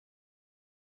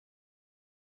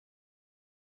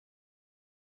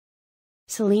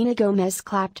Selena Gomez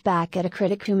clapped back at a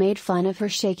critic who made fun of her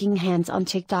shaking hands on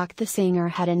TikTok. The singer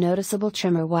had a noticeable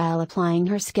tremor while applying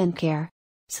her skincare.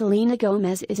 Selena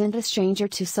Gomez isn't a stranger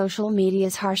to social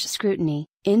media's harsh scrutiny.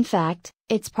 In fact,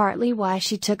 it's partly why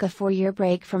she took a 4-year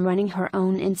break from running her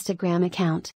own Instagram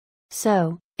account.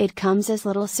 So, it comes as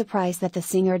little surprise that the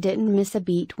singer didn't miss a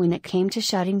beat when it came to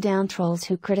shutting down trolls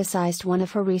who criticized one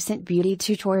of her recent beauty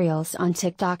tutorials on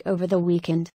TikTok over the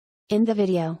weekend. In the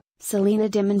video, Selena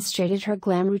demonstrated her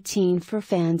glam routine for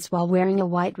fans while wearing a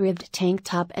white ribbed tank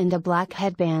top and a black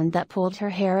headband that pulled her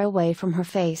hair away from her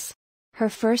face. Her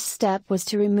first step was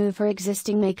to remove her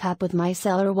existing makeup with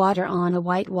micellar water on a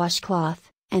white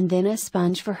washcloth, and then a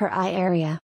sponge for her eye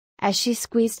area. As she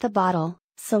squeezed the bottle,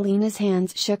 Selena's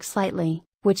hands shook slightly,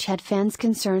 which had fans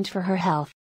concerned for her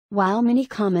health. While many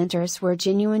commenters were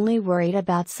genuinely worried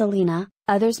about Selena,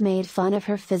 others made fun of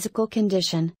her physical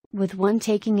condition, with one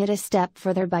taking it a step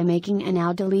further by making a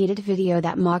now-deleted video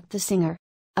that mocked the singer.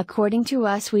 According to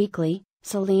Us Weekly,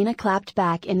 Selena clapped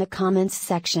back in the comments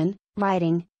section,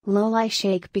 writing, "Lol, I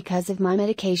shake because of my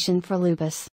medication for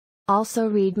lupus. Also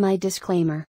read my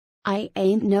disclaimer. I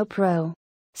ain't no pro."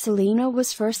 Selena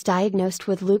was first diagnosed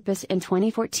with lupus in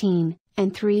 2014,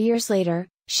 and 3 years later,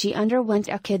 she underwent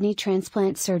a kidney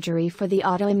transplant surgery for the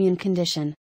autoimmune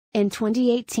condition. In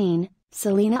 2018,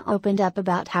 Selena opened up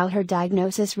about how her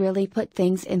diagnosis really put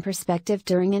things in perspective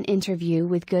during an interview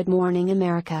with Good Morning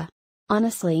America.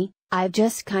 "Honestly, I've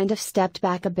just kind of stepped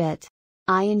back a bit.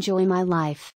 I enjoy my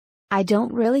life. I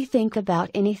don't really think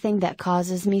about anything that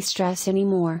causes me stress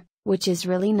anymore, which is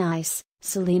really nice,"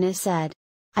 Selena said.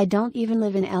 "I don't even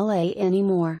live in LA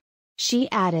anymore."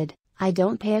 She added, "I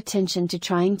don't pay attention to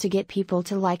trying to get people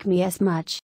to like me as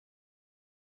much.